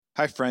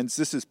Hi friends,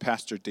 this is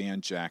Pastor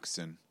Dan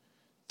Jackson.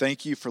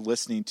 Thank you for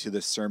listening to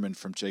this sermon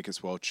from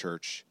Jacob's Well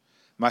Church.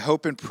 My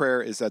hope and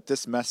prayer is that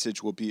this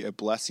message will be a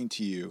blessing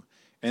to you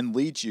and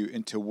lead you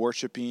into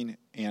worshiping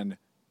and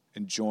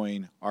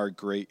enjoying our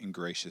great and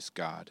gracious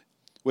God.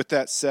 With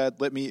that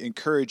said, let me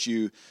encourage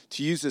you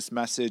to use this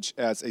message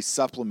as a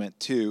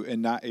supplement to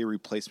and not a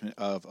replacement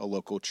of a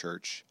local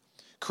church.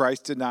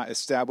 Christ did not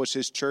establish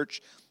his church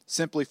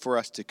simply for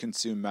us to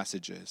consume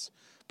messages,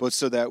 but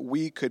so that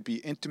we could be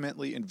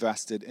intimately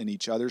invested in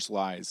each other's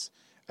lives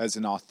as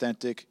an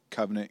authentic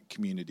covenant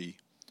community.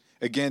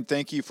 Again,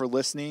 thank you for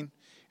listening,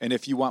 and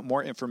if you want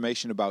more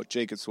information about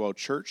Jacob's Well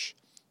Church,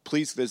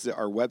 please visit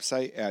our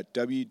website at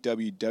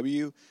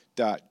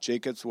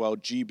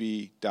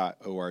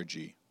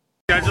www.jacobswellgb.org.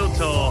 Scheduled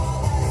till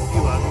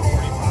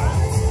 11:45.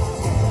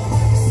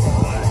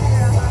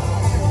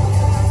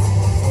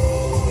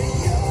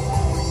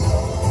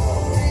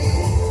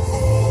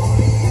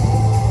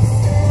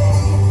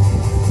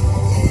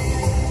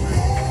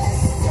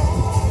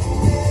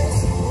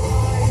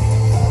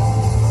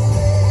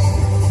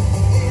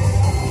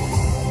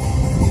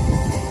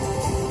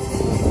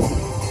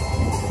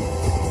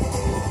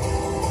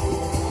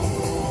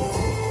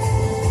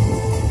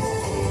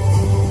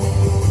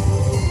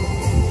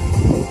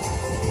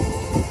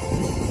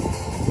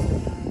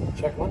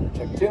 Check one,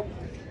 check two,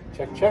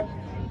 check, check.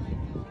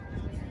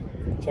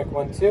 Check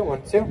 1, 2,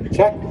 1, 2,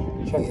 check.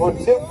 Check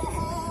 1, 2.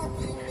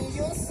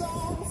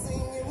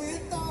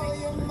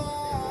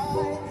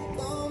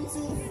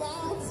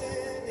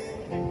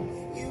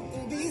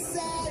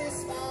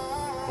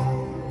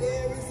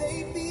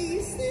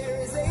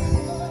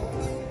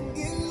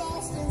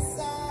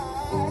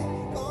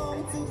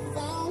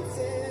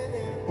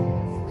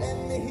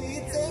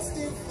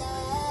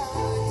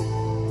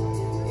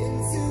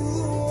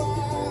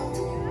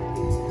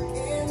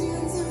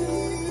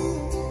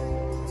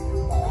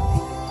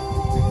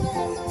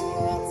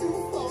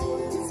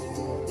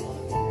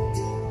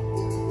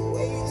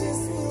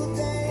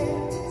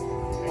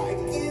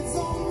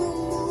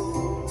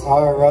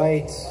 All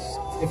right.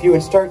 If you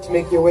would start to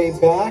make your way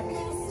back,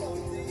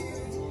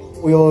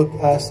 we will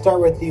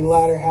start with the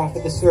latter half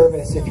of the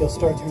service if you'll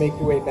start to make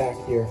your way back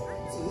here.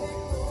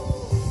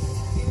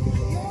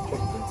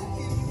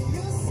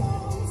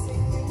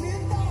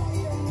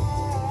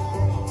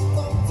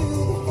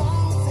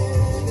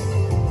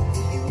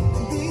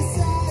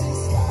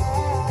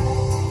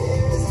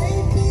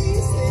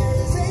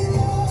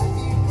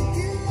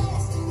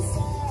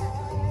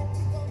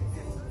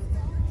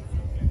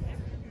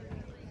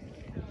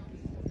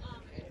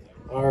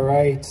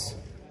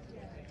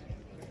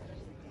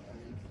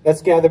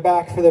 Let's gather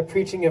back for the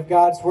preaching of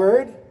God's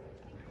Word.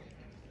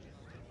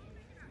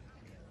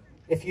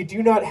 If you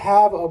do not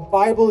have a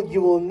Bible,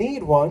 you will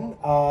need one.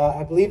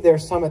 I believe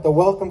there's some at the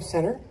Welcome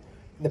Center,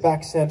 in the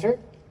back center,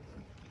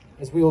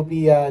 as we will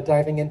be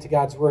diving into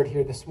God's Word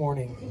here this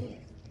morning.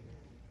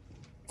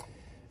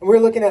 And we're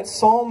looking at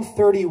Psalm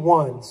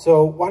 31.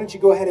 So why don't you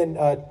go ahead and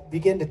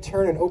begin to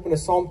turn and open to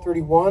Psalm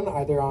 31,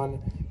 either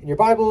in your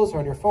Bibles or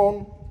on your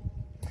phone.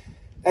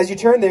 As you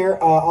turn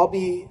there, I'll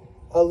be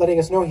letting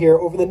us know here,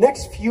 over the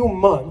next few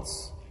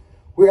months,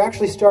 we're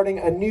actually starting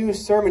a new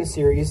sermon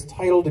series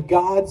titled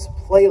God's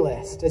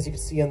Playlist, as you can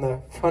see on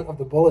the front of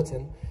the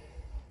bulletin.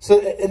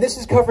 And this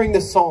is covering the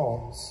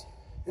Psalms.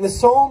 And the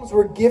Psalms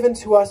were given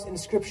to us in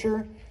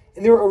Scripture,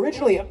 and they were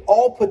originally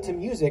all put to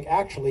music,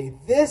 actually.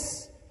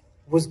 This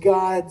was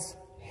God's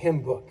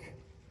hymn book.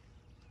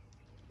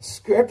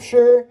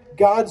 Scripture,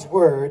 God's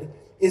Word,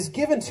 is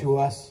given to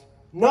us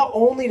not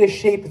only to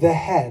shape the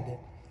head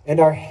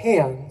and our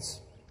hands,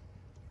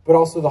 but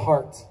also the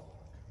heart.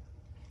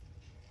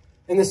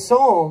 And the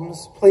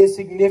Psalms play a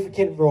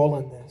significant role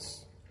in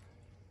this.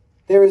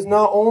 There is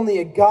not only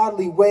a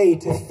godly way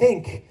to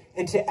think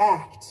and to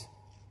act,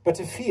 but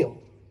to feel.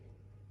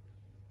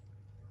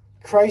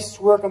 Christ's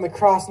work on the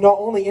cross not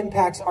only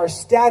impacts our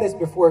status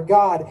before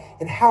God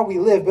and how we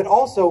live, but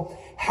also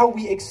how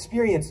we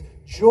experience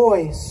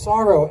joy,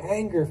 sorrow,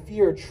 anger,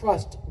 fear,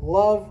 trust,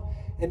 love,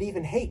 and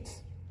even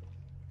hate.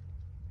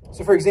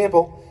 So for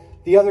example,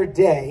 the other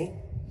day,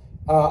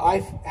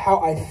 how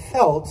I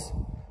felt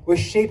was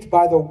shaped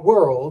by the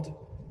world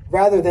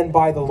rather than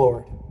by the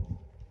Lord.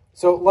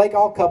 So like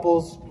all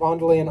couples,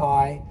 Rondelay and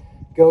I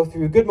go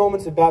through good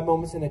moments and bad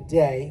moments in a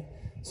day.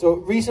 So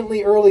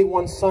recently, early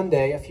one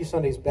Sunday, a few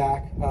Sundays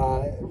back,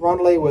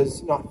 Rondelay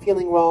was not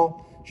feeling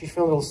well. She's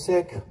feeling a little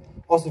sick,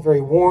 also very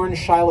worn.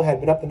 Shiloh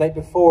had been up the night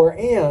before,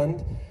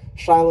 and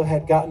Shiloh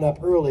had gotten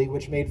up early,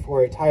 which made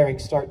for a tiring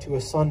start to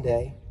a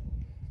Sunday.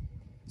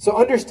 So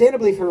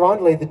understandably for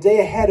Rondelay, the day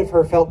ahead of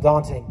her felt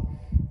daunting,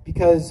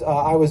 because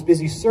I was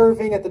busy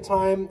serving at the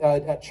time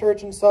at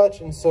church and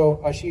such, and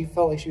so she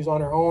felt like she was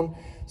on her own.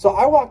 So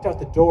I walked out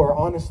the door,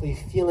 honestly,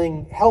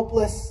 feeling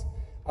helpless,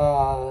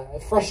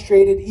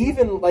 frustrated,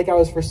 even like I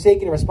was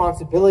forsaking a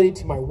responsibility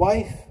to my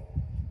wife.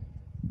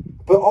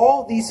 But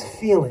all these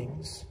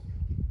feelings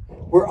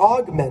were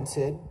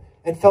augmented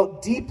and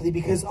felt deeply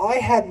because I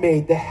had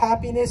made the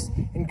happiness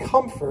and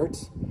comfort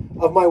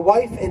of my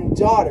wife and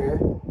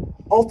daughter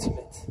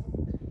ultimate.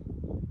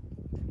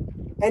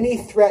 any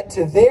threat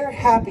to their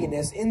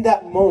happiness in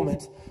that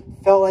moment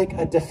felt like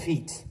a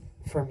defeat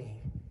for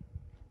me.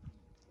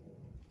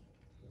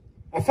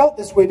 I felt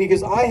this way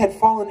because I had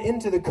fallen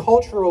into the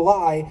cultural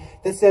lie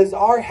that says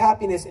our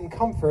happiness and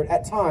comfort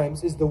at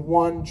times is the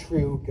one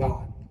true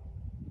God.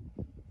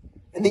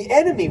 And the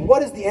enemy,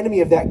 what is the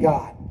enemy of that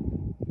God?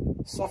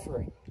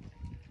 Suffering.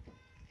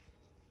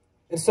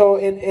 And so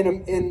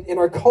in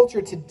our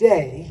culture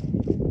today,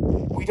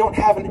 we don't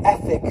have an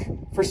ethic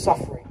for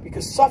suffering,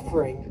 because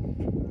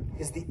suffering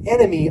is the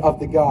enemy of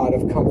the God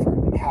of comfort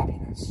and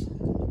happiness.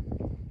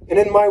 And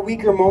in my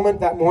weaker moment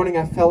that morning,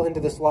 I fell into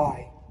this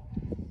lie.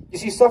 You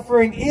see,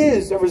 suffering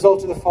is a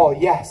result of the fall.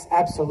 Yes,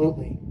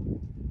 absolutely.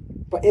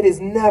 But it is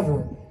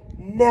never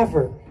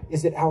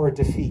is it our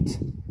defeat.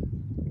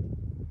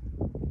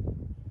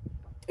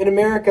 In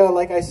America,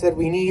 like I said,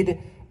 we need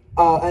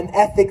an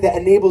ethic that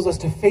enables us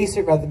to face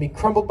it rather than be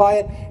crumbled by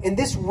it. And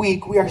this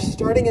week, we are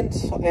starting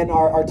in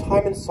our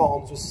time in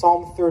Psalms with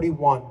Psalm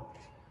 31,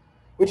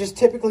 which is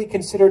typically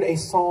considered a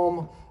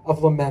psalm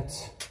of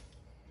lament.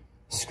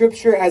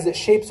 Scripture, as it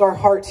shapes our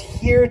hearts,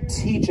 here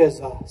teaches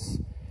us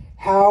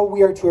how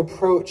we are to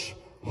approach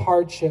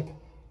hardship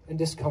and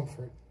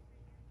discomfort.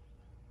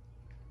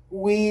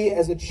 We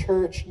as a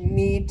church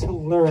need to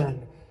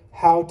learn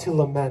how to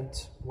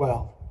lament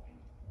well.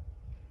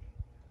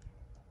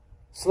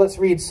 So let's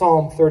read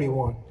Psalm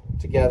 31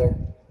 together,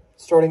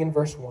 starting in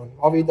verse 1.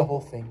 I'll read the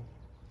whole thing.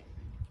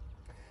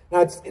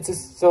 Now,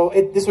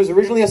 this was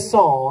originally a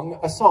song,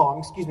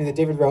 that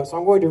David wrote, so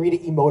I'm going to read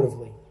it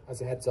emotively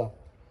as a heads up.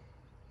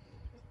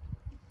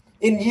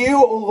 In you,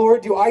 O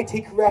Lord, do I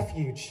take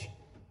refuge.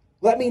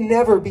 Let me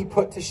never be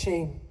put to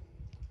shame.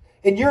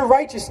 In your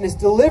righteousness,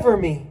 deliver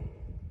me.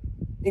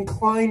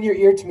 Incline your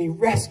ear to me.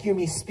 Rescue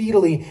me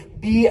speedily.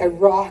 Be a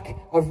rock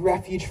of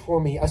refuge for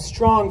me, a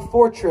strong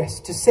fortress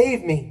to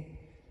save me.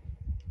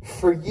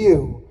 For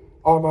you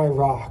are my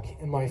rock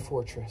and my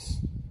fortress.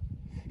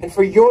 And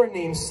for your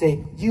name's sake,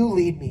 you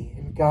lead me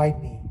and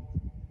guide me.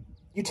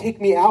 You take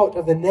me out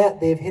of the net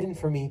they have hidden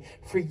for me,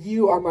 for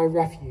you are my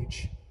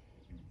refuge.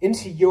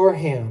 Into your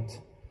hand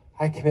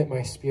I commit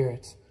my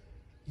spirit.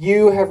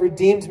 You have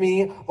redeemed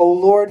me, O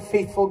Lord,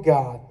 faithful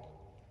God.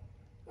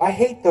 I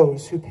hate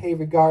those who pay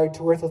regard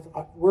to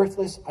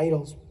worthless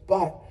idols,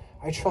 but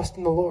I trust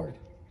in the Lord.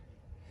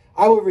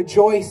 I will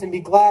rejoice and be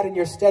glad in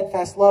your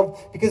steadfast love,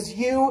 because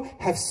you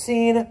have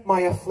seen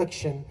my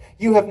affliction.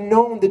 You have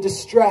known the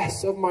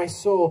distress of my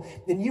soul,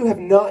 and you have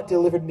not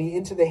delivered me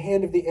into the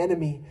hand of the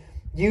enemy.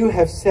 You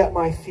have set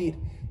my feet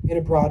in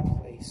a broad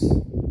place.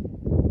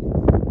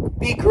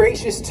 Be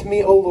gracious to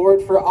me, O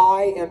Lord, for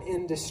I am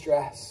in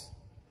distress.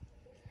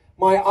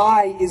 My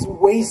eye is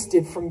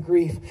wasted from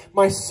grief,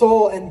 my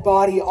soul and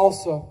body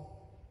also.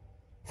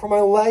 For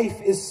my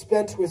life is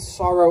spent with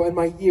sorrow, and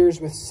my years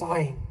with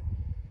sighing.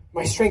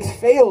 My strength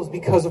fails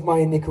because of my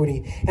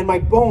iniquity, and my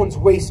bones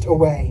waste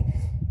away.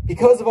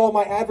 Because of all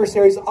my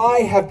adversaries, I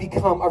have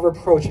become a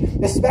reproach,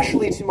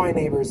 especially to my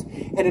neighbors,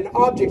 and an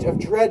object of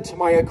dread to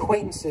my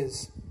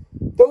acquaintances.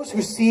 Those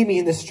who see me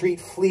in the street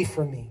flee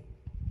from me.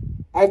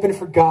 I have been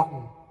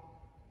forgotten,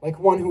 like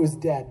one who is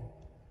dead.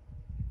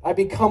 I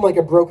become like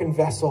a broken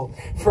vessel,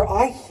 for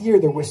I hear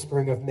the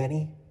whispering of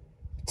many.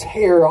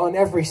 Terror on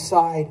every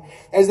side,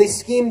 as they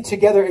scheme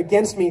together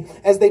against me,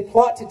 as they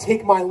plot to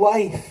take my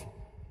life.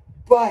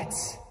 But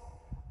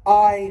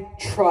I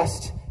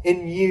trust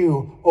in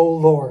you, O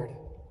Lord.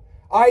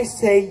 I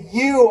say,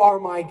 you are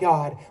my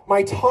God.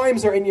 My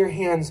times are in your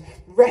hands.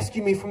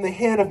 Rescue me from the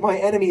hand of my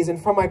enemies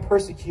and from my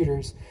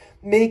persecutors.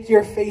 Make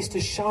your face to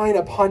shine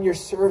upon your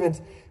servant.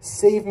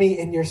 Save me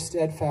in your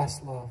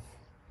steadfast love.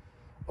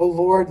 O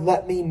Lord,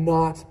 let me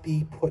not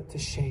be put to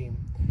shame,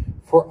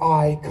 for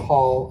I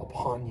call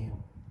upon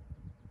you.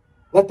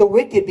 Let the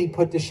wicked be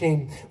put to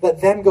shame.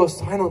 Let them go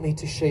silently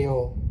to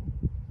Sheol.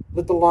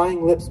 Let the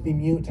lying lips be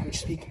mute, which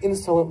speak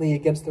insolently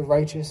against the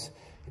righteous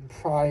in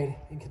pride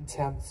and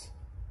contempt.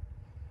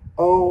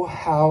 Oh,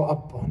 how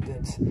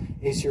abundant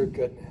is your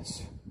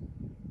goodness,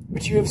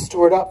 which you have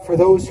stored up for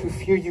those who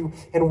fear you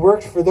and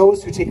worked for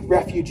those who take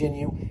refuge in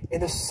you.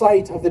 In the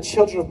sight of the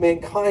children of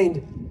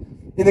mankind,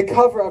 in the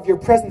cover of your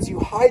presence, you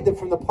hide them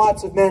from the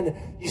plots of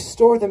men. You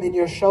store them in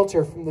your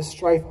shelter from the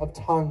strife of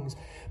tongues.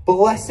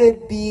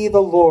 Blessed be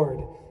the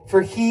Lord,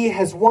 for he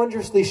has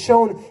wondrously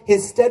shown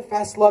his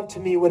steadfast love to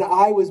me when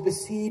I was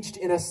besieged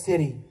in a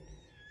city.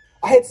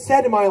 I had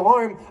said in my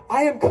alarm,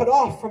 I am cut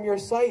off from your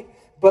sight,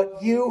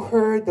 but you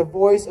heard the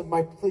voice of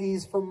my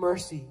pleas for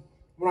mercy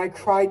when I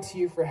cried to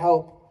you for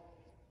help.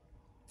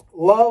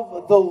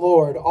 Love the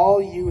Lord,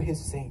 all you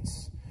his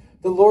saints.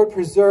 The Lord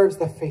preserves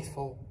the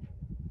faithful,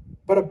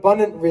 but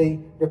abundantly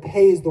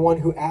repays the one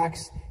who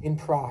acts in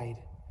pride.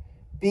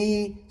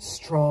 Be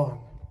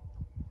strong.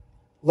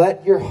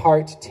 Let your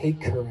heart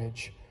take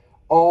courage,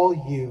 all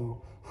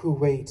you who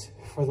wait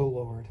for the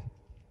Lord.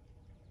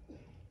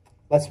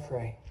 Let's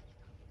pray.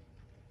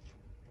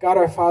 God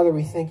our Father,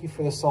 we thank you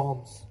for the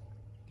Psalms.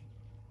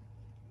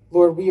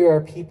 Lord, we are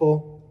a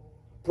people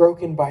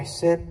broken by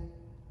sin.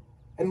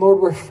 And Lord,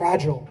 we're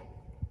fragile.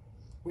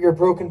 We are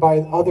broken by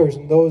others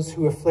and those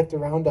who afflict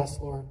around us,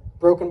 Lord.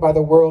 broken by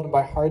the world and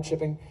by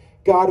hardship. And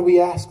God, we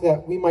ask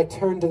that we might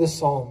turn to the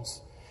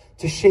Psalms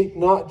to shape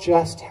not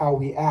just how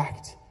we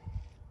act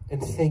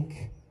and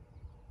think,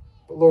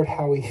 but Lord,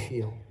 how we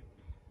feel.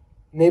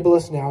 Enable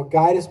us now.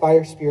 Guide us by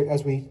your Spirit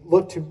as we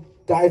look to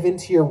dive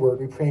into your word.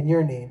 We pray in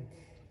your name.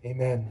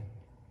 Amen.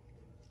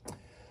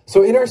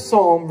 So in our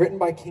psalm written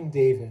by King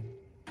David,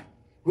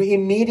 we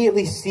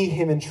immediately see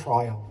him in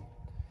trial.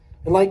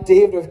 And like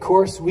David, of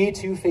course, we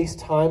too face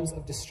times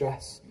of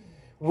distress.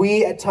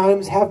 We at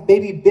times have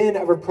maybe been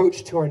of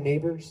reproach to our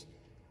neighbors.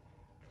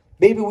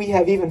 Maybe we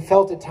have even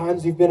felt at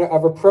times we've been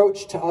of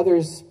reproach to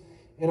others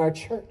in our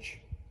church.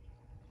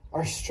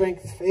 Our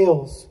strength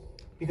fails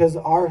because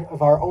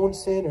of our own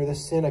sin or the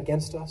sin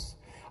against us.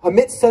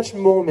 Amidst such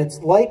moments,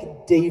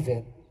 like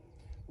David,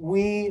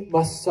 we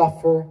must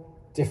suffer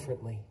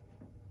differently.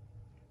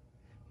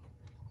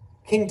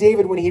 King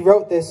David, when he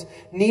wrote this,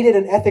 needed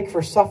an ethic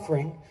for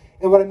suffering.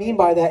 And what I mean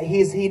by that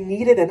is he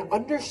needed an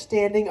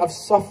understanding of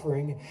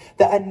suffering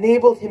that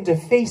enabled him to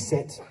face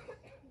it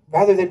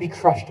rather than be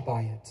crushed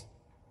by it.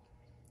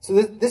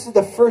 So this is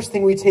the first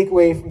thing we take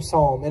away from the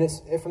psalm, and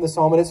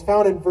it's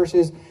found in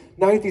verses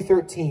 9 through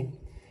 13.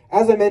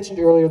 As I mentioned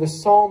earlier, the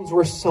Psalms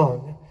were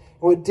sung.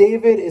 And what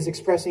David is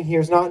expressing here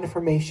is not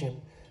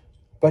information,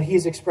 but he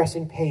is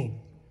expressing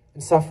pain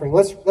and suffering.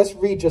 Let's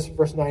read just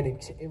verse 9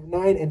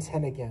 and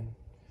 10 again.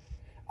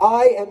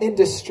 I am in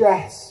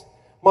distress.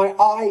 My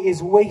eye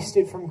is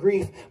wasted from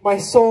grief, my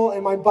soul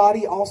and my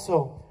body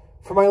also.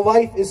 For my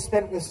life is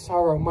spent with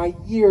sorrow, my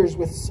years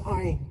with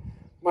sighing.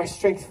 My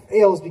strength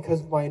fails because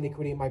of my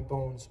iniquity, and my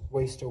bones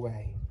waste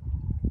away.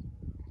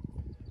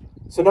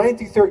 So 9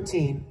 through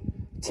 13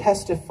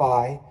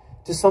 testify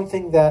to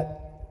something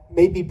that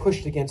may be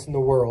pushed against in the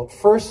world.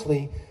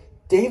 Firstly,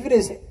 David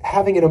is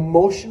having an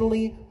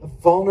emotionally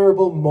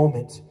vulnerable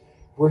moment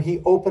where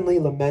he openly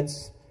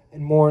laments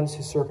and mourns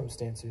his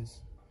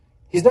circumstances.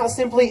 He's not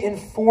simply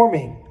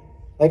informing,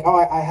 like, oh,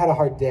 I had a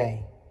hard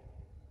day.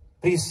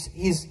 But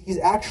he's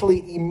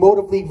actually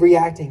emotively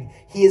reacting.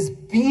 He is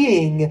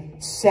being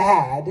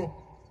sad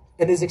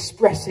and is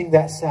expressing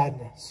that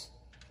sadness.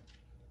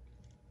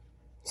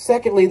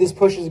 Secondly, this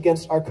pushes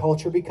against our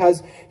culture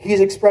because he is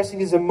expressing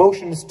his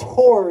emotions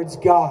towards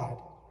God.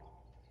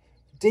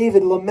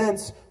 David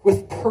laments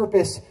with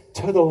purpose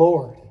to the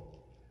Lord.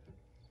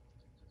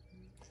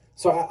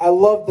 So I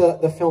love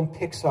the film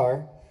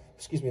Pixar.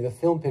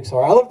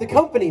 I love the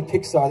company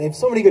Pixar. They have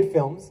so many good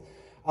films.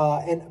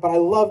 But I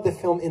love the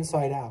film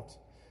Inside Out.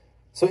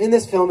 So in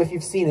this film, if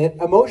you've seen it,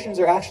 emotions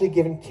are actually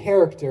given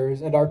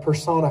characters and are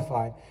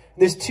personified.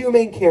 And there's two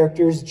main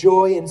characters,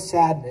 joy and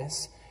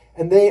sadness.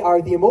 And they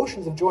are the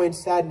emotions of joy and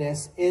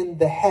sadness in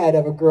the head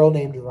of a girl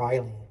named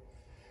Riley.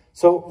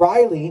 So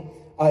Riley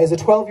is a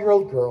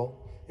 12-year-old girl,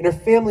 and her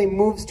family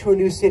moves to a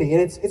new city.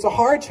 And it's a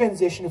hard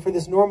transition for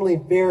this normally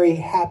very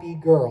happy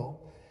girl.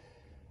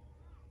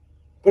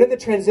 But in the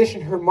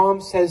transition, her mom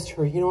says to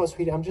her, you know what,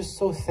 sweetie, I'm just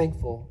so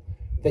thankful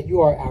that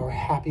you are our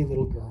happy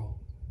little girl.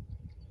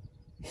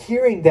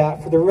 Hearing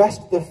that, for the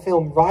rest of the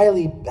film,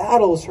 Riley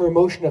battles her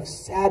emotion of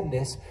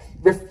sadness,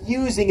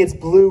 refusing its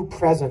blue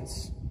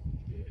presence.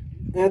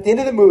 And at the end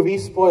of the movie,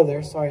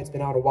 spoiler, sorry, it's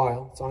been out a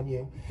while, it's on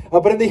you.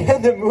 But at the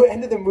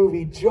end of the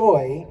movie,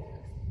 joy,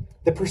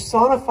 the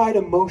personified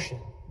emotion,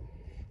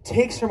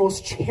 takes her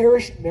most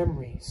cherished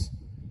memories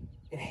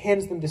and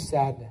hands them to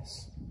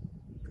sadness.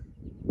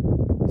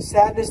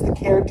 Sadness, the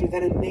character,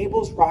 then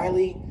enables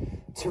Riley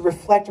to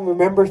reflect and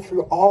remember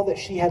through all that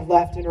she had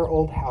left in her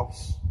old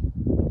house.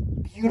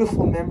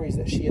 Beautiful memories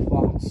that she had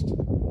lost.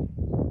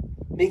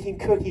 Making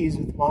cookies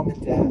with mom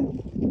and dad.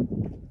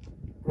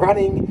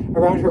 Running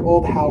around her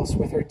old house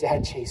with her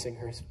dad chasing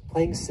her,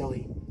 playing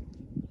silly.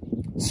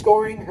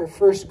 Scoring her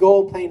first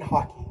goal playing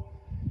hockey.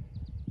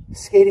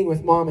 Skating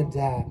with mom and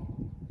dad.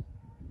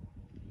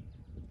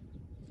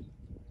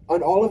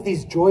 And all of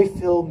these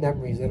joy-filled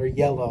memories that are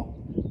yellow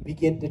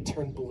begin to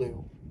turn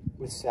blue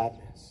with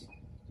sadness.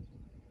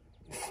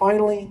 And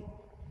finally,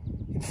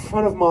 in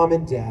front of mom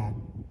and dad,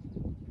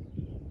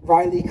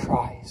 Riley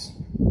cries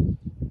and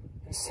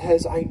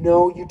says, I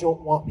know you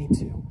don't want me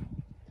to,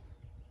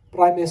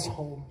 but I miss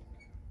home.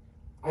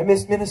 I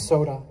miss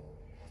Minnesota.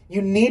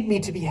 You need me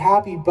to be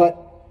happy, but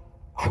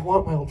I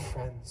want my old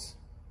friends.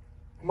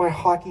 And my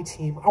hockey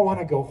team, I want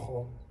to go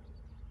home.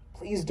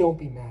 Please don't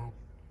be mad.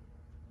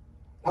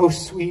 Oh,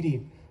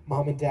 sweetie,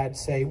 mom and dad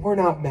say, we're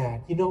not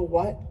mad. You know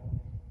what?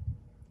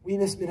 We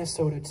miss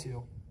Minnesota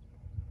too.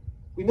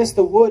 We miss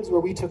the woods where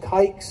we took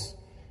hikes,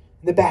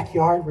 in the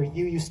backyard where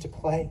you used to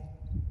play,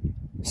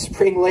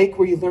 Spring Lake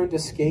where you learned to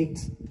skate.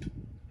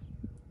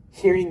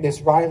 Hearing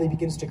this, Riley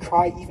begins to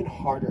cry even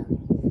harder.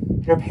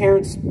 And her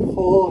parents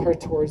pull her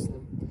towards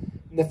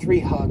them, and the three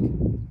hug.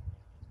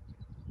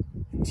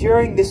 And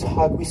during this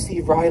hug, we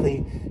see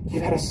Riley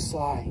give out a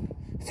sigh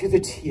through the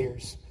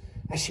tears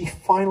as she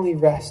finally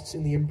rests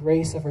in the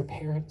embrace of her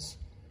parents,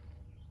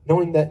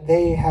 knowing that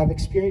they have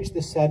experienced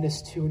this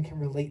sadness too and can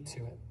relate to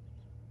it.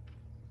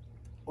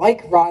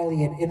 Like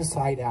Riley in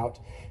Inside Out,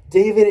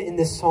 David in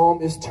this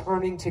psalm is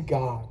turning to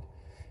God.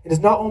 It is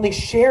not only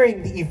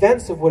sharing the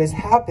events of what has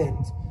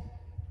happened,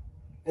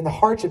 and the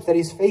hardships that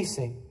he's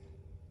facing,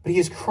 but he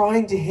is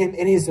crying to him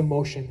in his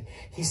emotion.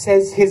 He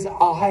says his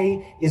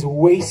eye is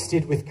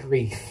wasted with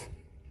grief.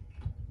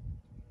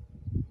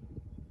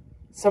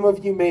 Some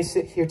of you may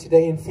sit here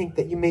today and think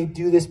that you may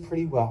do this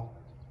pretty well.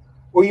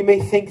 Or you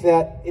may think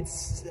that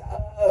it's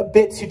a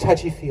bit too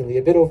touchy-feely,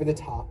 a bit over the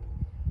top.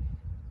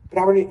 But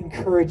I want to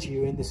encourage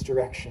you in this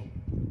direction.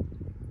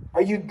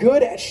 Are you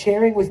good at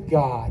sharing with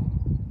God,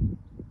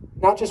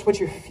 not just what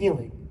you're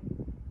feeling,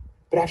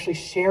 but actually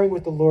sharing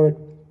with the Lord,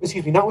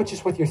 not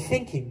just what you're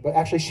thinking, but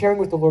actually sharing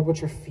with the Lord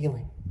what you're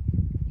feeling?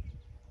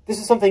 This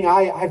is something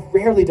I've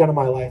rarely done in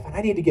my life, and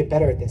I need to get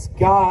better at this.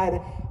 God,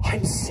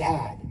 I'm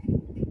sad.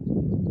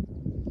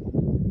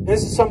 And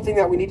this is something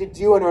that we need to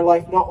do in our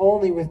life, not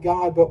only with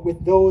God, but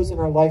with those in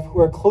our life who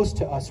are close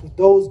to us, with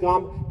those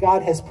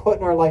God has put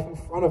in our life in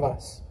front of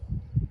us.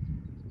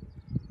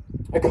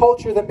 A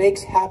culture that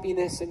makes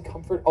happiness and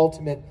comfort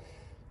ultimate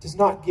does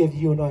not give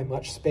you and I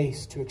much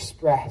space to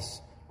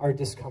express our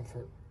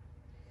discomfort.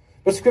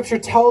 But Scripture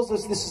tells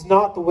us this is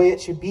not the way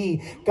it should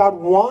be. God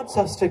wants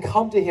us to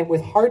come to him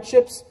with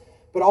hardships,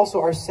 but also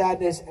our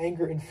sadness,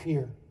 anger, and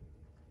fear.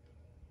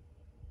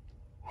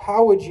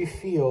 How would you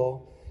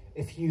feel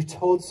if you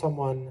told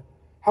someone,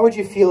 how would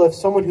you feel if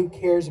someone who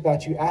cares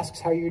about you asks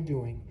how you're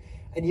doing,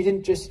 and you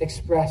didn't just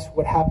express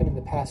what happened in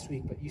the past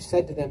week, but you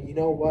said to them, you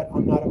know what,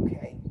 I'm not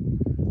okay.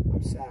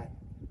 I'm sad.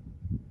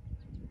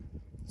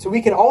 So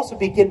we can also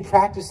begin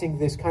practicing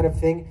this kind of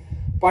thing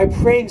by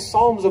praying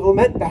psalms of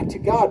lament back to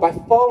God, by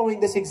following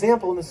this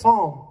example in the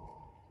psalm.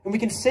 And we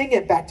can sing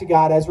it back to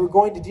God, as we're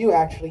going to do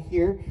actually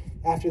here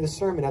after the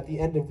sermon at the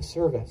end of the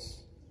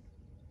service.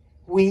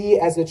 We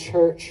as a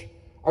church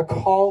are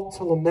called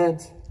to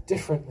lament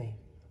differently,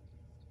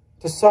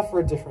 to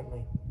suffer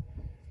differently.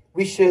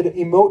 We should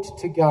emote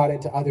to God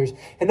and to others.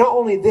 And not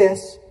only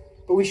this,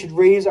 but we should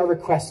raise our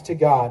requests to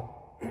God.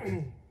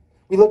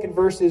 We look in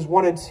verses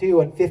 1 and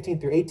 2 and 15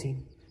 through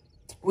 18.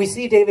 We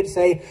see David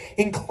say,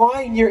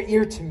 incline your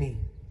ear to me.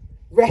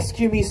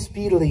 Rescue me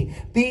speedily.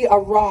 Be a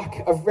rock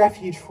of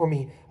refuge for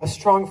me, a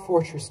strong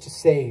fortress to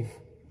save.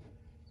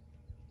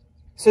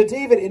 So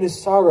David, in his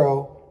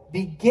sorrow,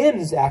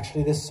 begins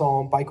actually this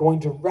psalm by going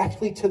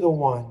directly to the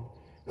one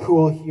who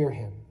will hear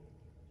him.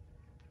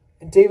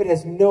 And David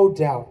has no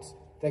doubt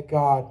that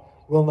God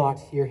will not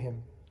hear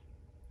him.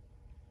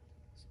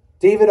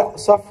 David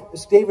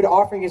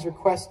offering his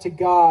request to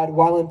God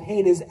while in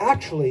pain is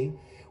actually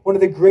one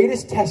of the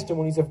greatest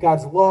testimonies of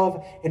God's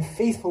love and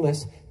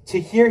faithfulness to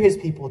hear his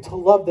people, to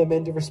love them,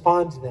 and to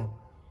respond to them.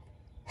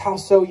 How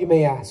so, you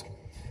may ask?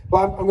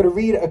 Well, I'm going to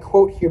read a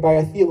quote here by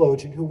a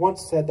theologian who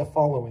once said the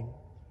following.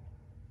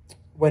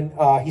 When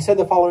he said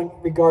the following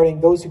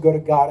regarding those who go to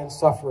God in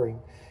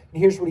suffering.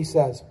 And here's what he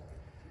says.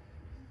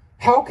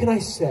 How can I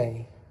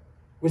say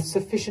with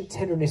sufficient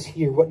tenderness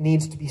here what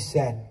needs to be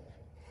said?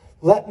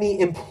 Let me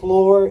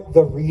implore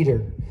the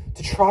reader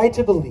to try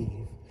to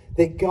believe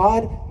that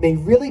God may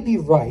really be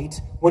right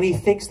when he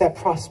thinks that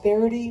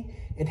prosperity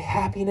and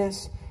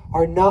happiness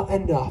are not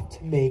enough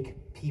to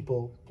make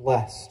people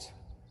blessed.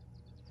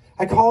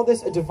 I call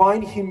this a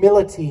divine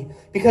humility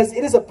because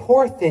it is a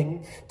poor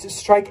thing to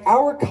strike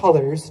our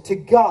colors to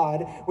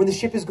God when the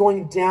ship is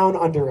going down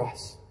under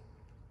us.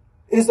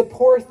 It is a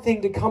poor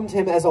thing to come to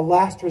him as a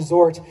last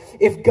resort.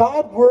 If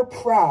God were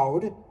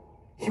proud,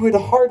 he would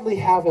hardly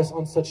have us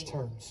on such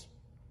terms.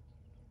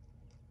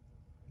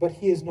 But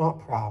he is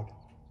not proud.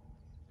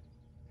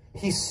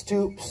 He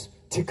stoops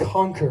to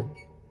conquer.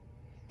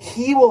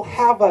 He will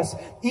have us,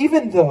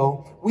 even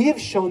though we have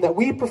shown that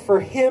we prefer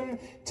him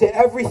to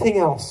everything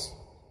else,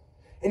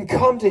 and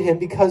come to him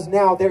because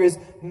now there is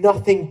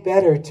nothing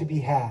better to be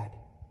had.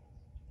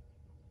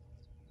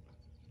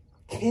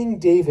 King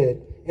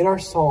David, in our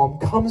psalm,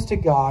 comes to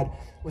God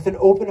with an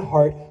open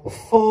heart,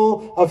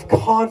 full of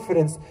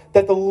confidence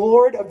that the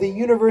Lord of the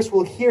universe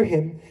will hear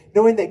him,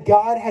 knowing that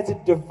God has a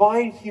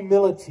divine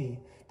humility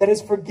that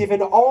has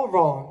forgiven all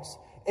wrongs.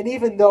 And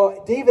even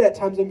though David at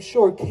times, I'm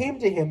sure, came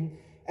to him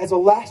as a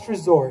last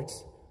resort,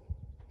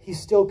 he's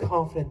still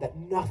confident that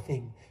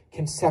nothing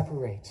can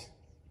separate.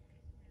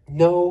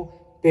 No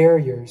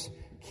barriers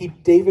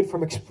keep David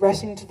from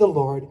expressing to the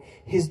Lord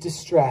his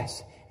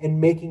distress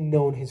and making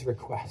known his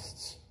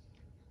requests.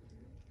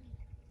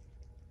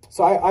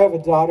 So I have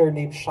a daughter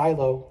named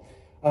Shiloh,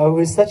 who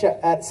is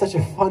at such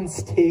a fun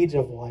stage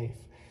of life.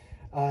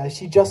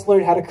 She just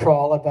learned how to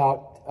crawl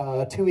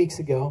about 2 weeks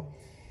ago.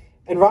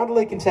 And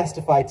Rondelay can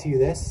testify to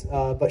this,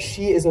 but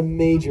she is a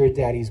major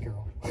daddy's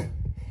girl.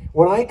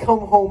 When I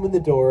come home in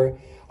the door,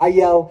 I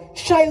yell,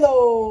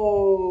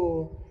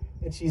 Shiloh!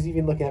 And she's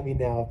even looking at me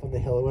now up on the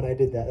hill when I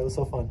did that. It was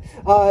so fun.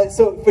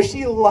 But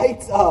she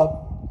lights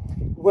up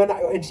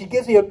and she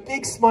gives me a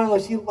big smile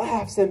and she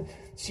laughs and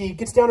she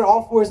gets down on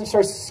all fours and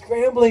starts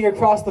scrambling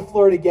across the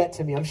floor to get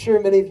to me. I'm sure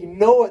many of you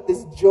know what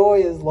this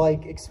joy is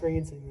like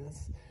experiencing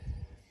this.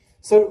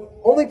 So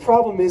only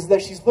problem is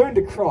that she's learned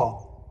to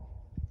crawl.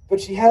 But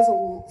she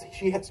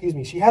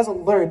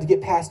hasn't learned to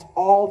get past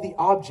all the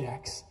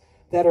objects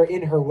that are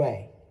in her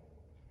way.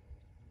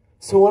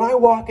 So when I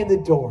walk in the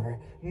door,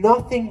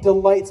 nothing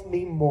delights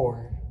me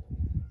more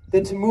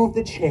than to move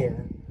the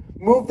chair,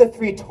 move the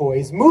 3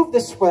 toys, move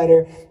the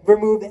sweater,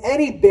 remove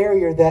any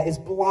barrier that is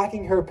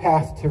blocking her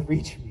path to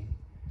reach me.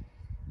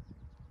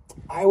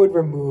 I would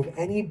remove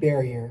any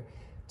barrier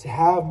to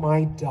have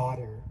my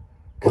daughter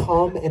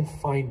come and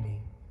find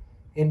me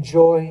in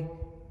joy,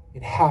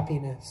 in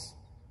happiness,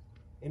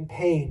 in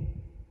pain,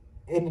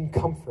 and in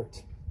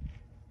comfort.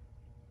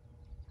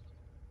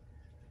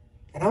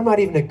 And I'm not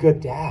even a good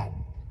dad.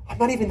 I'm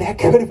not even that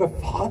good of a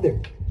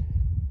father.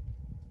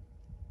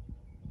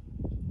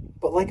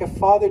 But like a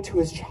father to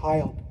his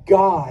child,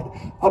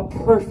 God, a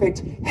perfect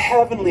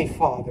heavenly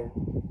Father,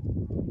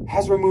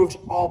 has removed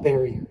all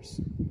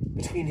barriers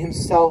between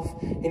himself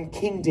and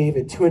King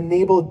David to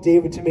enable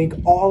David to make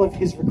all of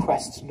his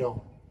requests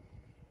known.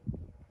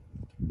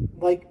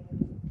 Like,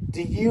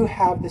 do you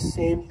have the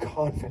same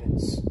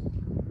confidence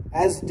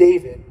as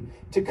David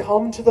to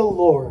come to the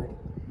Lord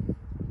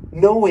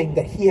knowing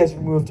that he has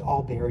removed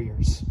all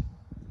barriers?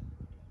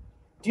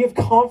 Do you have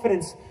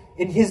confidence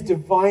in his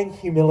divine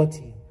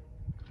humility,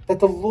 that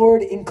the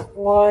Lord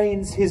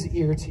inclines his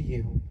ear to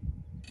you?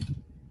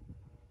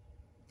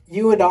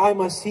 You and I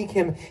must seek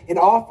him and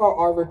offer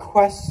our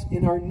requests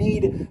and our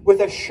need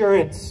with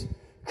assurance.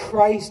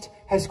 Christ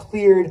has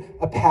cleared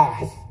a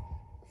path.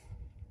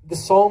 The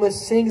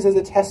psalmist sings as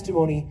a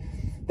testimony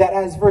that,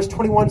 as verse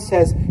 21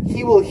 says,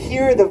 he will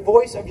hear the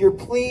voice of your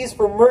pleas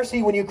for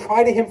mercy when you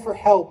cry to him for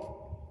help.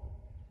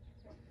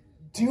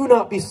 Do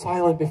not be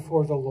silent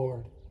before the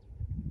Lord.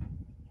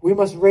 We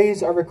must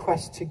raise our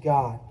requests to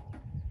God.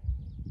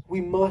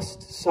 We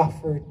must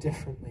suffer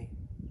differently.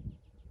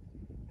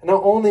 And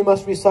not only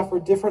must we suffer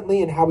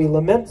differently in how we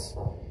lament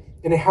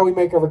and in how we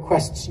make our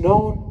requests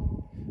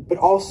known, but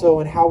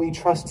also in how we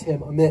trust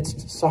him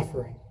amidst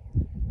suffering.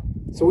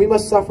 So we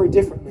must suffer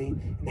differently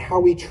in how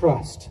we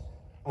trust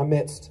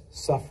amidst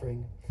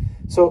suffering.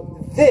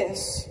 So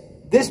this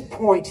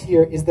point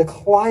here is the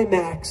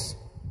climax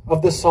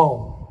of the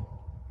psalm.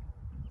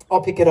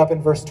 I'll pick it up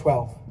in verse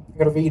 12. I'm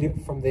going to read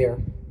it from there,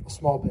 a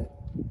small bit.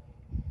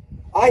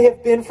 I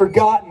have been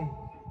forgotten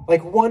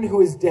like one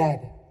who is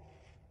dead.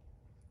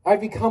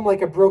 I've become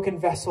like a broken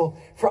vessel,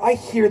 for I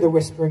hear the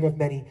whispering of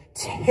many,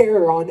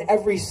 terror on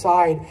every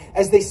side,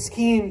 as they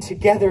scheme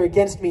together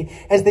against me,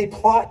 as they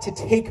plot to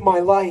take my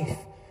life.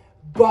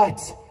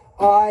 But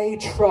I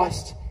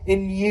trust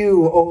in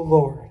you, O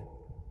Lord.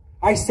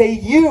 I say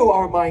you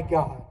are my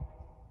God.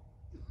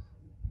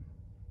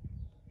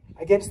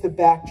 Against the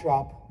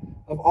backdrop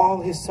of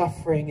all his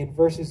suffering in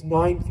verses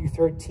 9 through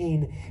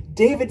 13,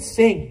 David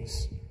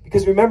sings,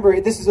 because remember,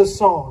 this is a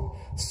song,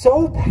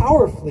 so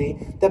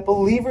powerfully that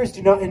believers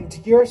do not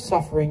endure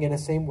suffering in the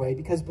same way,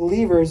 because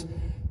believers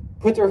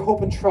put their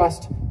hope and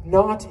trust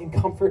not in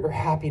comfort or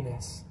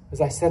happiness,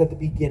 as I said at the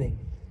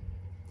beginning.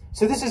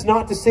 So this is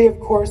not to say, of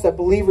course, that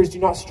believers do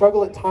not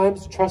struggle at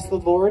times to trust the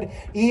Lord.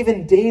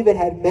 Even David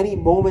had many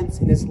moments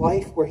in his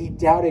life where he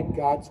doubted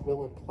God's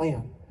will and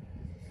plan.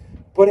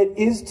 But it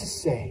is to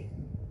say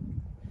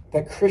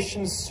that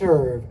Christians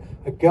serve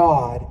a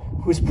God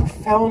who is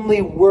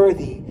profoundly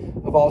worthy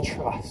of all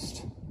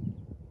trust.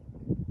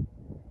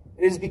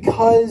 It is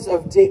because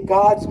of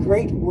God's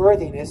great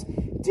worthiness,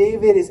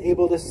 David is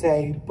able to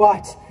say,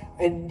 but,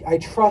 and I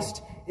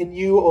trust in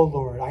you, O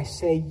Lord. I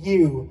say,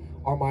 you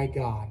are my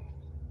God.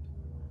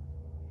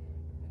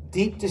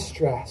 Deep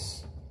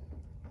distress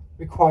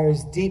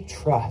requires deep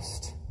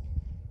trust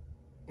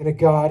in a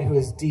God who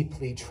is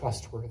deeply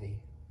trustworthy.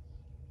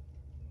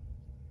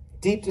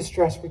 Deep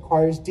distress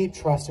requires deep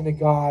trust in a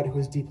God who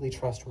is deeply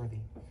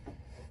trustworthy.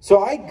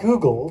 So I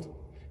Googled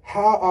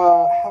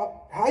how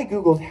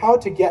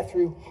to get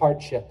through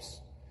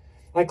hardships.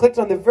 And I clicked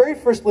on the very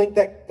first link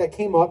that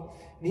came up,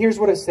 and here's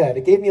what it said.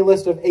 It gave me a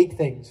list of 8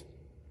 things.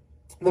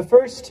 And the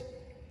first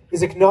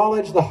is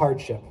acknowledge the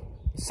hardship.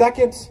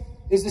 Second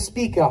is to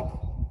speak up.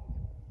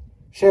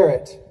 Share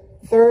it.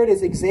 Third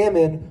is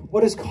examine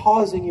what is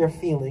causing your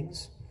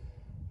feelings.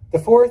 The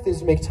fourth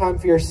is to make time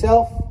for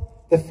yourself.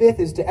 The fifth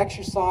is to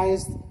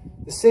exercise.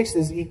 The sixth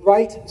is eat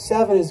right.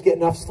 7 is get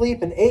enough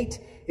sleep. And 8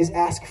 is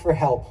ask for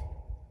help.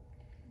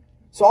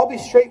 So I'll be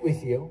straight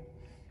with you.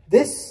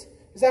 This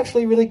is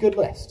actually a really good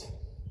list.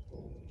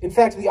 In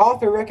fact, the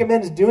author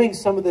recommends doing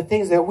some of the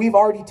things that we've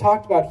already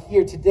talked about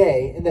here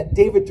today and that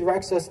David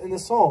directs us in the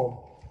psalm.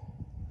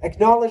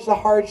 Acknowledge the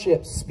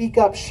hardships. Speak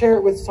up. Share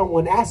it with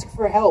someone. Ask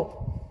for help.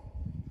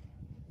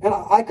 And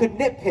I could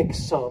nitpick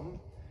some,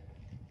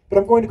 but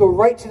I'm going to go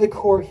right to the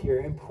core here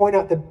and point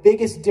out the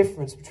biggest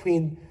difference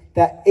between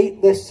that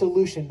 8-list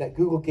solution that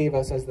Google gave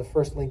us as the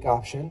first link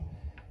option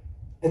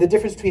and the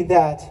difference between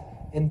that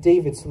and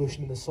David's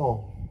solution in the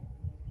psalm.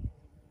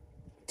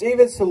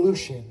 David's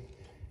solution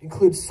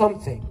includes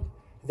something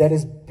that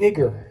is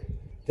bigger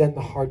than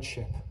the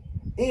hardship.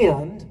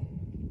 And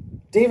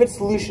David's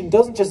solution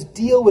doesn't just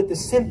deal with the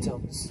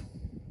symptoms,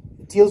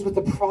 it deals with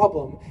the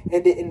problem,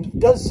 and it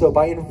does so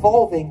by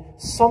involving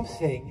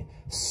something,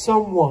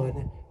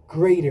 someone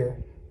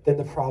greater than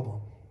the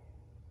problem.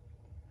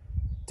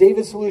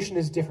 David's solution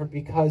is different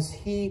because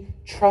he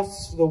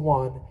trusts the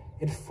one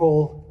in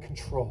full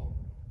control.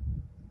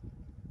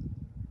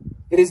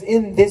 It is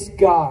in this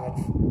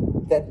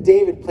God that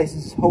David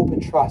places his hope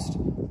and trust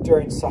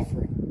during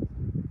suffering.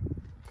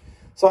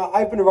 So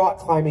I've been rock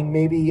climbing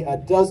maybe a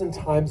dozen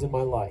times in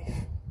my life.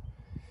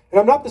 And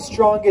I'm not the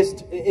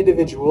strongest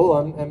individual.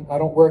 I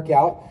don't work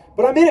out.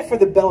 But I'm in it for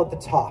the bell at the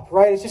top,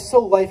 right? It's just so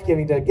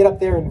life-giving to get up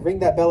there and ring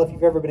that bell if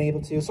you've ever been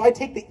able to. So I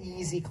take the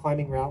easy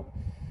climbing route.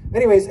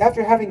 Anyways,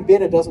 after having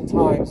been a dozen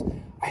times,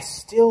 I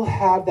still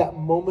have that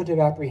moment of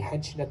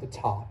apprehension at the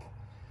top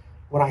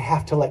when I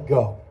have to let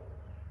go.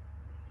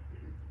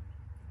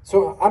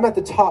 So I'm at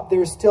the top.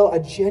 There is still a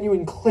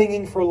genuine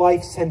clinging for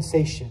life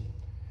sensation.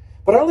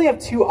 But I only have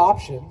two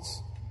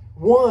options.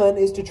 One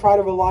is to try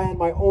to rely on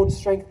my own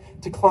strength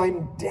to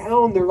climb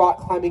down the rock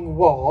climbing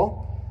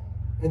wall,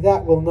 and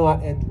that will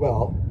not end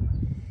well.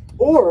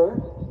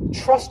 Or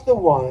trust the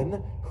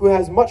one who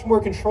has much more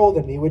control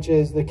than me, which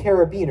is the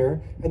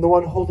carabiner and the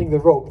one holding the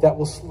rope that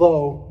will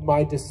slow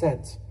my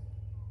descent.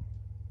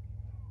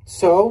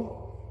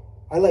 So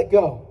I let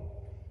go.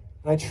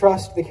 And I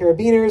trust the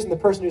carabiners and the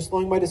person who's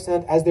slowing my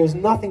descent, as there's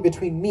nothing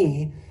between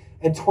me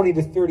and 20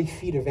 to 30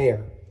 feet of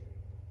air.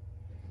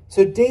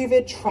 So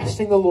David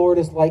trusting the Lord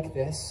is like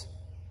this,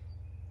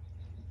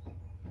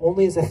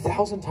 only is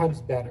 1,000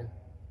 times better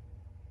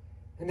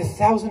and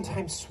 1,000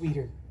 times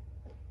sweeter.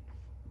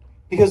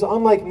 Because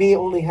unlike me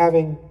only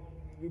having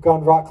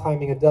gone rock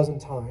climbing a dozen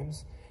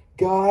times,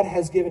 God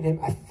has given him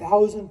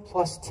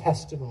 1,000+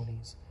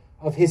 testimonies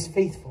of his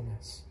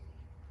faithfulness.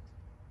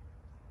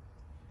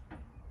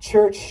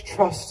 Church,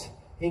 trust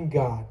in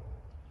God.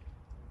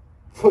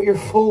 Put your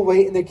full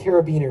weight in the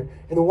carabiner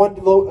and the one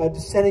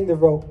descending the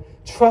rope.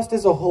 Trust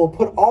as a whole.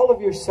 Put all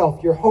of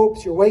yourself, your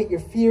hopes, your weight, your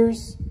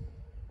fears.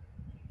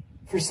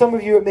 For some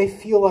of you, it may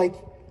feel like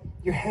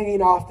you're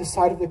hanging off the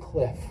side of the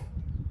cliff,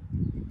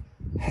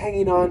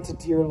 hanging on to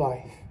dear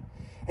life.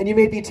 And you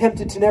may be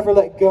tempted to never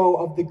let go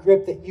of the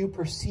grip that you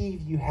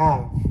perceive you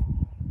have.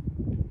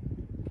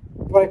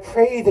 But I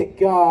pray that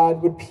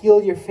God would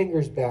peel your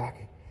fingers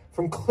back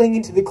from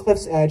clinging to the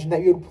cliff's edge, and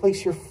that you would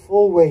place your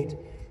full weight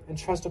and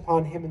trust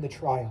upon him in the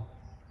trial.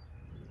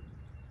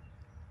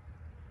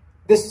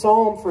 This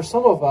psalm, for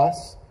some of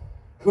us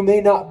who may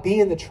not be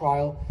in the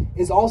trial,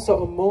 is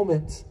also a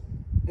moment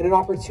and an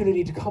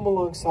opportunity to come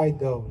alongside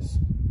those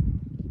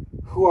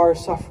who are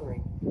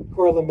suffering,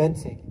 who are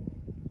lamenting,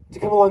 to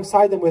come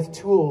alongside them with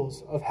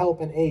tools of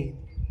help and aid.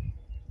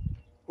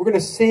 We're going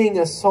to sing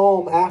a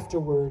psalm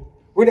afterward.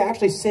 We're going to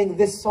actually sing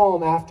this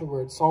psalm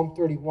afterward, Psalm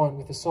 31,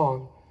 with a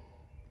song.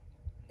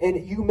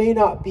 And you may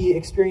not be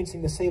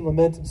experiencing the same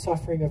lament and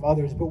suffering of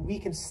others, but we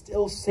can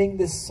still sing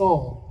this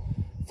psalm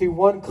through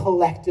one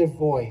collective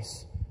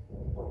voice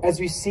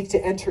as we seek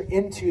to enter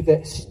into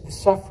the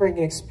suffering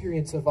and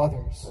experience of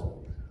others.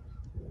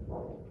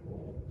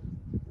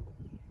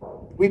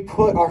 We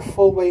put our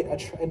full weight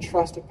and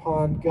trust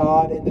upon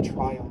God in the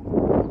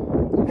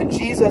trial. And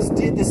Jesus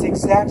did this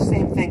exact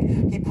same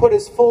thing. He put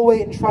his full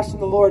weight and trust in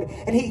the Lord.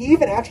 And he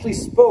even actually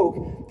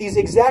spoke these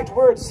exact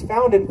words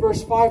found in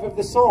verse 5 of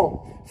the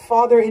psalm.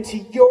 Father, into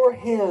your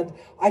hand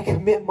I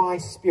commit my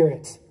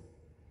spirit.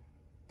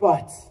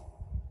 But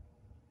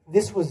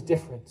this was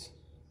different.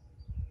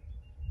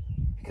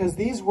 Because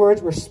these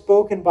words were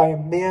spoken by a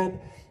man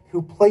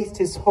who placed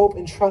his hope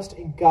and trust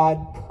in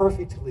God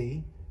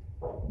perfectly.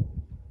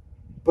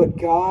 But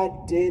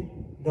God did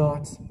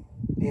not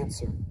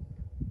answer.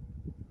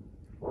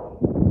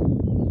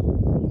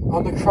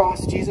 On the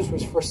cross, Jesus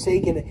was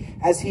forsaken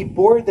as he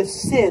bore the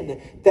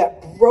sin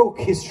that broke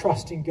his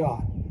trust in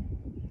God.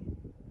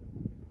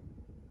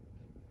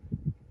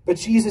 But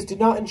Jesus did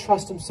not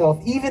entrust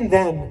himself, even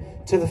then,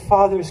 to the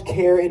Father's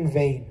care in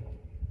vain.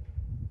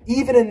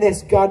 Even in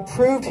this, God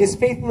proved his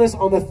faithfulness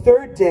on the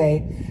third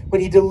day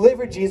when he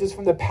delivered Jesus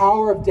from the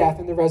power of death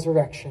and the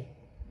resurrection.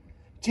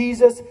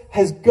 Jesus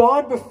has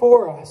gone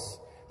before us.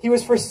 He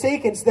was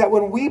forsaken so that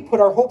when we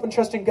put our hope and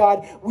trust in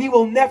God, we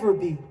will never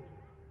be.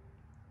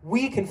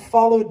 We can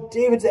follow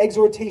David's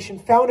exhortation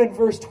found in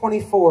verse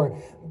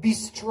 24. Be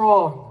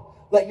strong.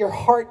 Let your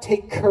heart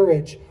take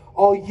courage,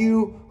 all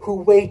you who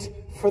wait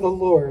for the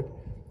Lord.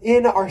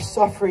 In our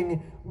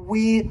suffering,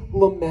 we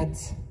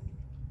lament.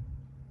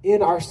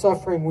 In our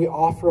suffering, we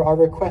offer our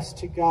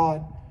requests to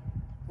God.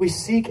 We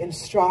seek and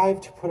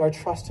strive to put our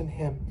trust in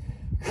him.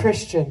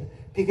 Christian,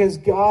 because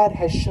God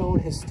has shown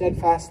his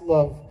steadfast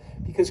love,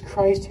 because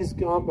Christ has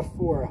gone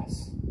before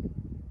us,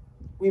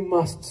 we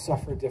must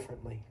suffer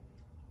differently.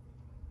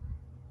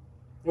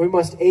 And we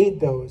must aid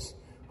those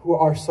who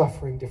are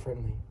suffering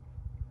differently.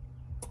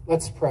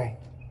 Let's pray.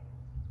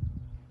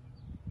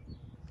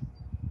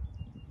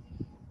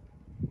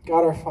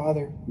 God our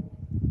Father,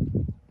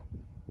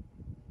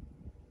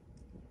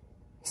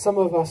 some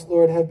of us,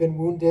 Lord, have been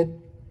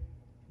wounded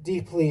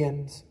deeply,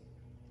 and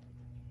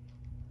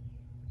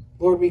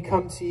Lord, we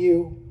come to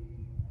you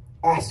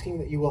asking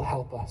that you will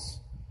help us.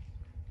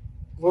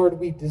 Lord,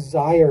 we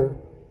desire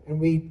and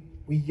we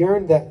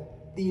yearn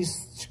that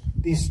these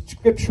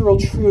scriptural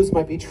truths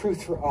might be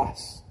truth for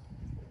us.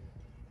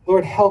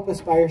 Lord, help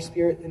us by your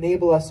Spirit,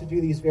 enable us to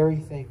do these very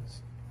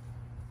things.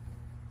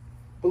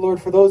 But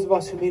Lord, for those of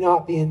us who may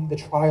not be in the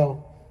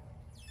trial,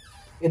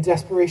 in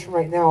desperation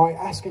right now, I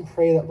ask and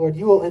pray that, Lord,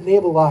 you will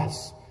enable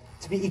us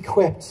to be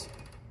equipped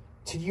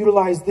to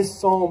utilize this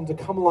psalm to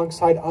come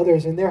alongside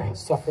others in their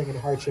suffering and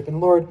hardship.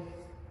 And Lord,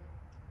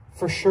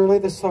 for surely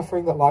the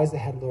suffering that lies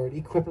ahead, Lord,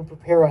 equip and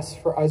prepare us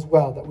for as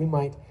well, that we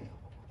might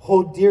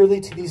hold dearly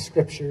to these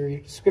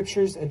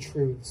scriptures and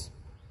truths.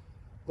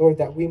 Lord,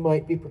 that we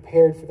might be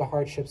prepared for the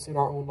hardships in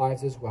our own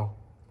lives as well.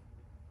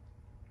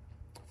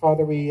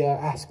 Father, we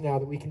ask now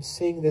that we can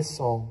sing this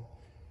psalm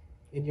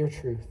in your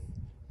truth.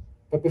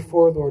 But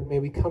before, Lord, may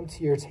we come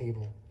to your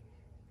table,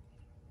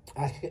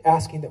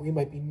 asking that we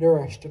might be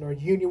nourished in our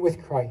union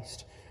with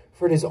Christ,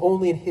 for it is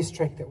only in his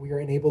strength that we are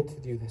enabled to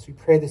do this. We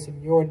pray this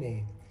in your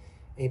name.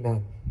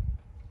 Amen.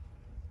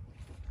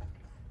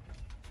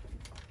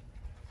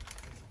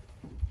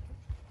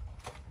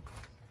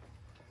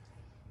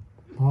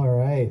 All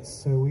right,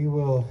 so we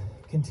will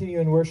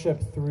continue in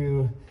worship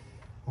through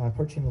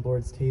approaching the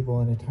Lord's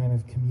table in a time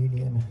of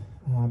communion.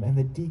 And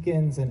the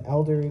deacons and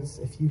elders,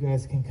 if you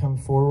guys can come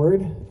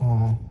forward,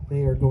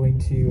 they are going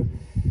to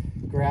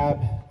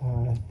grab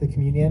the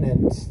communion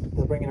and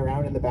they'll bring it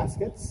around in the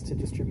baskets to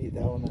distribute the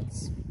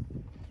elements.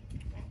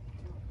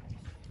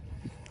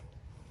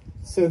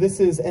 So this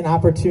is an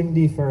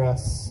opportunity for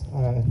us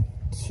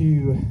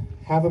to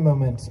have a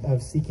moment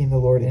of seeking the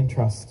Lord in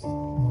trust,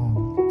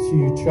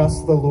 to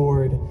trust the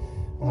Lord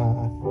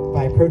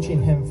by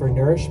approaching him for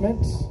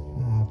nourishment,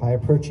 by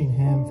approaching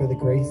him for the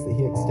grace that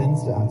he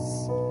extends to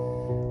us.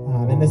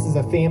 And this is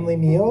a family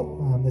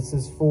meal. This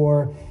is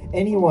for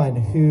anyone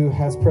who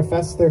has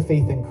professed their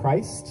faith in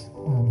Christ,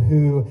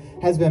 who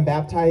has been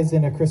baptized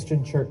in a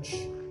Christian church.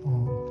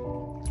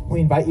 We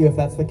invite you, if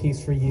that's the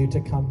case for you,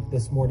 to come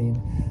this morning.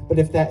 But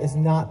if that is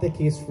not the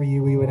case for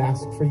you, we would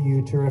ask for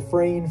you to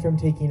refrain from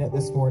taking it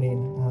this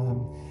morning.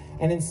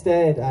 And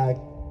instead,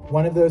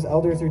 one of those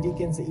elders or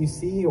deacons that you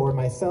see, or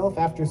myself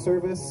after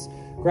service,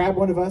 grab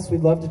one of us.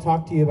 We'd love to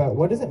talk to you about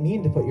what does it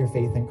mean to put your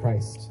faith in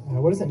Christ?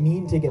 What does it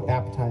mean to get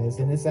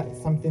baptized? And is that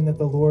something that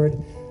the Lord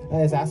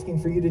is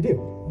asking for you to do?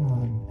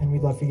 And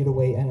we'd love for you to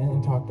wait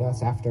and talk to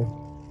us after.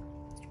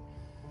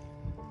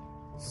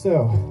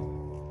 So,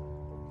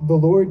 the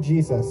Lord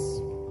Jesus,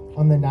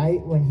 on the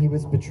night when he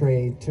was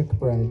betrayed, took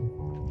bread,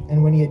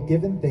 and when he had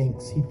given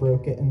thanks, he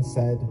broke it and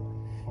said,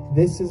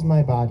 "This is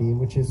my body,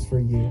 which is for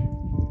you.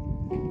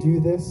 Do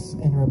this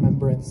in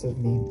remembrance of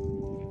me."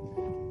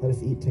 Let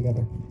us eat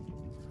together.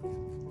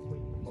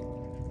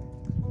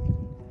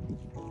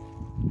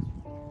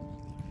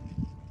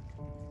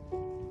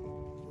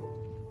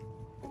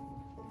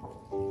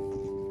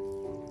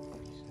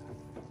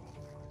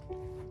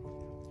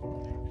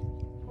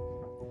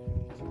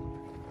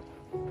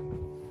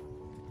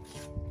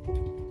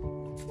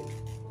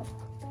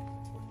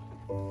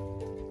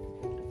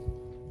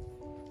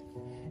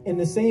 In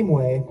the same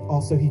way,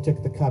 also he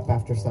took the cup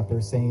after supper,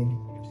 saying,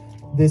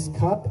 "This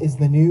cup is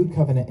the new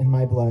covenant in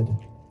my blood.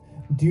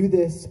 Do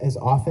this as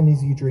often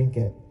as you drink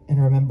it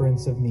in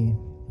remembrance of me.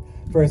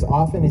 For as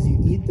often as you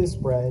eat this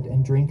bread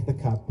and drink the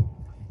cup,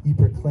 you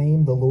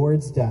proclaim the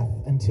Lord's death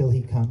until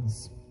he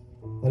comes."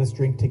 Let us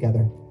drink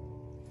together.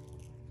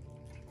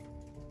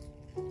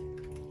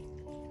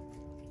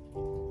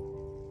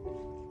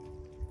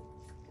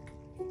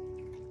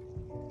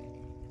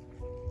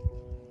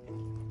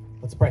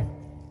 Let's pray.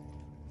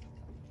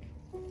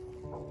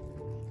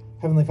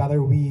 Heavenly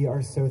Father, we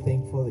are so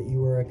thankful that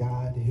you are a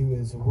God who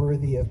is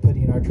worthy of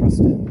putting our trust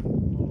in.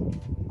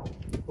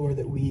 Lord,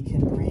 that we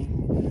can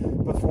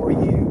bring before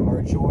you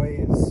our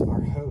joys,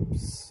 our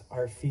hopes,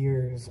 our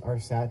fears, our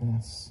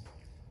sadness.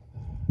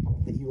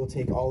 That you will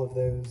take all of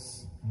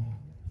those.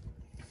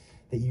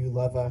 That you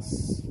love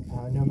us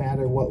no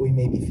matter what we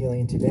may be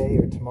feeling today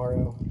or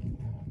tomorrow.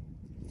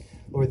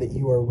 Lord, that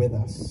you are with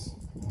us.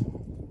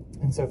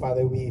 And so,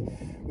 Father, we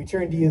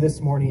turn to you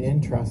this morning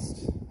in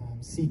trust,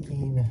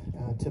 seeking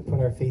to put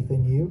our faith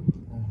in you,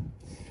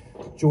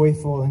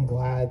 joyful and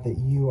glad that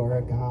you are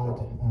a God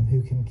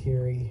who can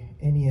carry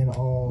any and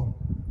all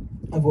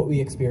of what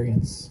we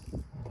experience.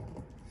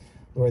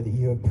 Lord, that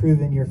you have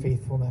proven your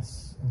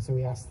faithfulness, and so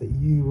we ask that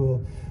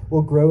you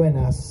will grow in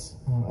us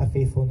a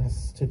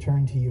faithfulness to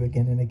turn to you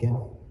again and again.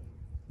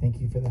 Thank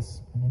you for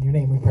this, and in your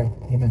name we pray.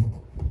 Amen.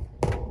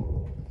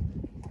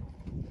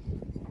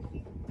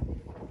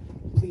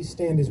 Please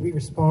stand as we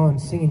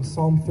respond, singing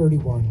Psalm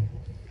 31.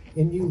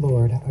 In you,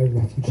 Lord, I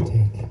refuge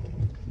take.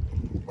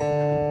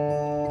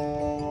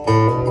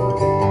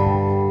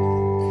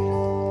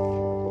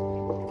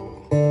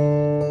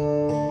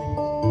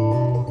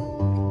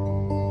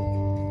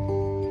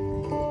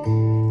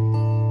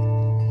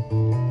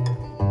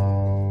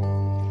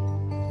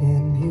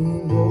 In you,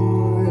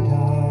 Lord,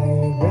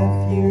 I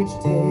refuge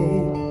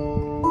take.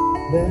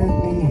 Let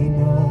me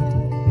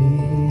not be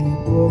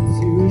put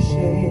to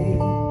shame.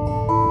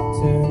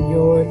 Turn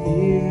your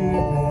ear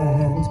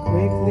and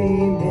quickly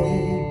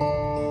make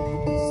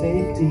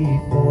safety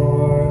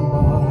for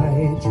my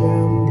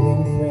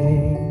trembling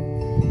frame.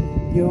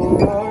 You're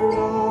a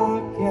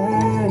rock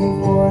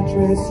and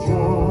fortress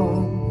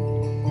strong.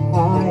 I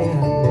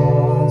am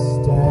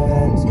lost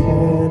and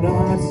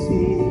cannot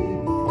see,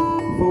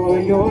 for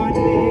your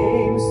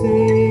name's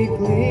sake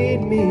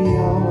me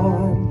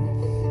on.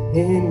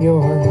 In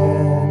your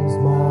hands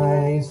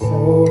my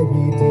soul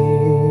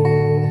redeemed.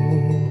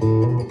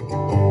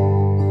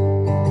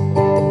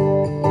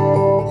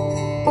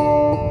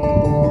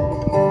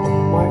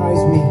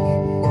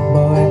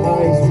 My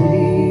eyes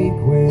weak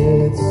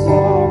with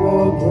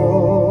sorrow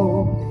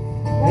grow,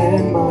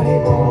 and my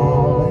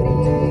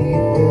body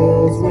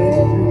fills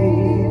with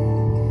grief.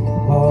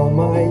 All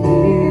my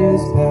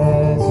years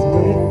pass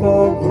with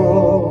a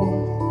groan.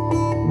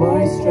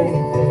 My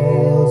strength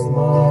fails,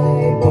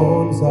 my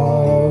bones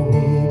are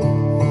weak.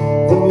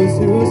 Those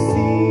who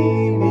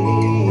see me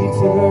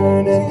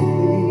turn and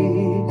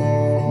flee.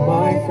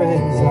 My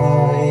friends'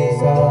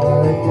 eyes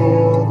are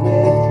filled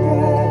with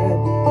dread,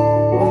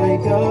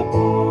 like a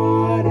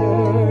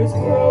potter's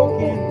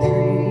broken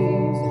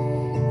dreams.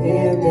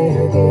 In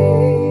their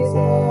gaze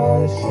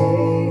a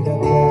shade of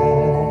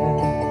death.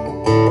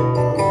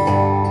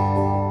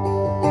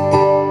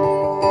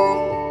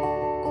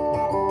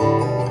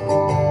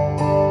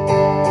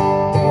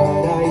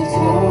 But I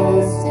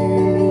trust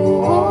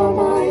you, oh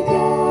my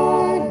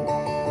God.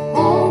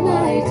 All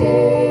my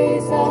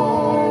days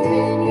are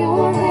in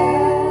your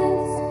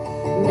hands.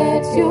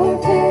 Let your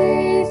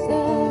face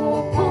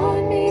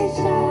upon me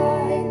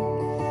shine.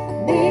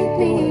 Make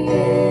me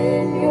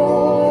in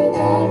your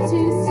love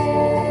to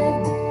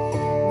stand.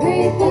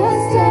 Break the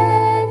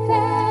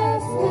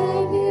steadfast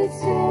love you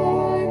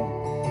store.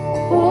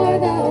 For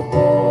the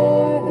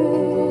poor who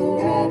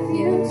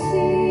refuge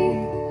seek.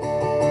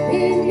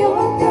 In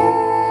your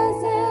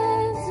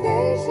presence,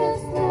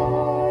 gracious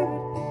Lord.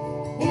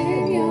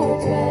 In your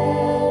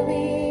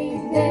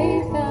dwelling they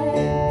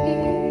find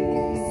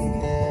peace.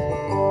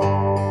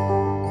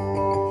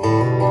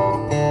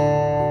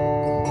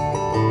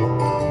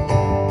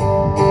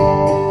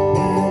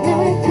 When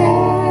I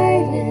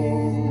cried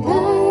in my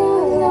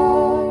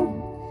alarm,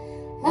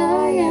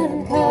 I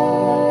am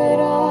cut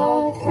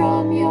off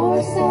from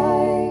your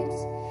sight.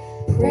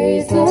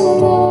 Praise the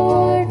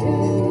Lord,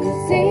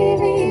 whose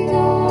saving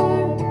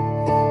arm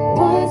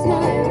was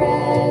my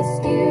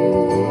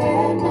rescue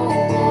and my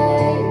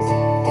light.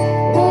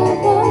 Love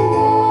the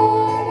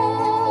Lord,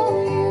 all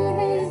you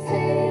his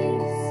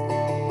saints,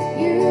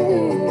 you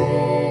who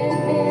in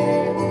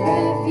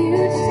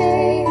refuge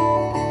take.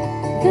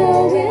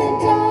 Though in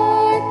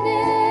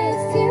darkness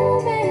you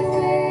may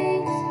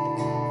wait,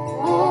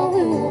 all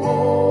who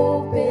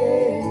hope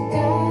in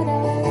God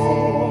are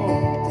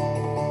saved.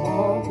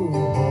 All who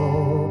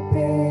hope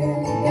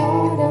in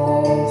God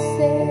are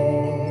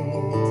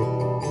saved.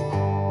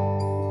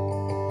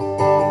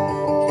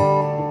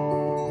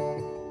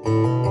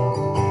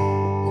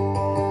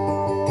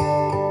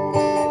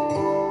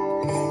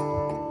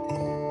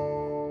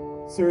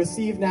 So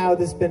receive now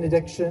this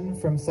benediction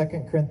from 2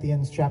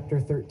 Corinthians chapter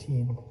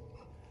 13.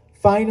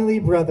 Finally,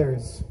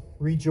 brothers,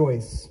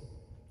 rejoice.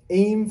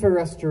 Aim for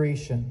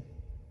restoration.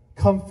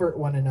 Comfort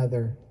one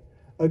another.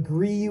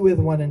 Agree with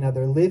one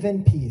another. Live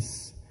in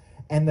peace.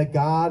 And the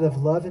God of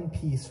love and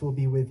peace will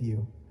be with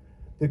you.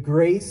 The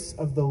grace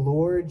of the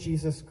Lord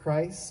Jesus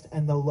Christ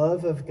and the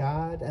love of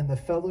God and the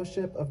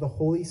fellowship of the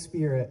Holy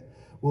Spirit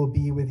will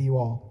be with you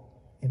all.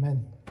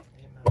 Amen.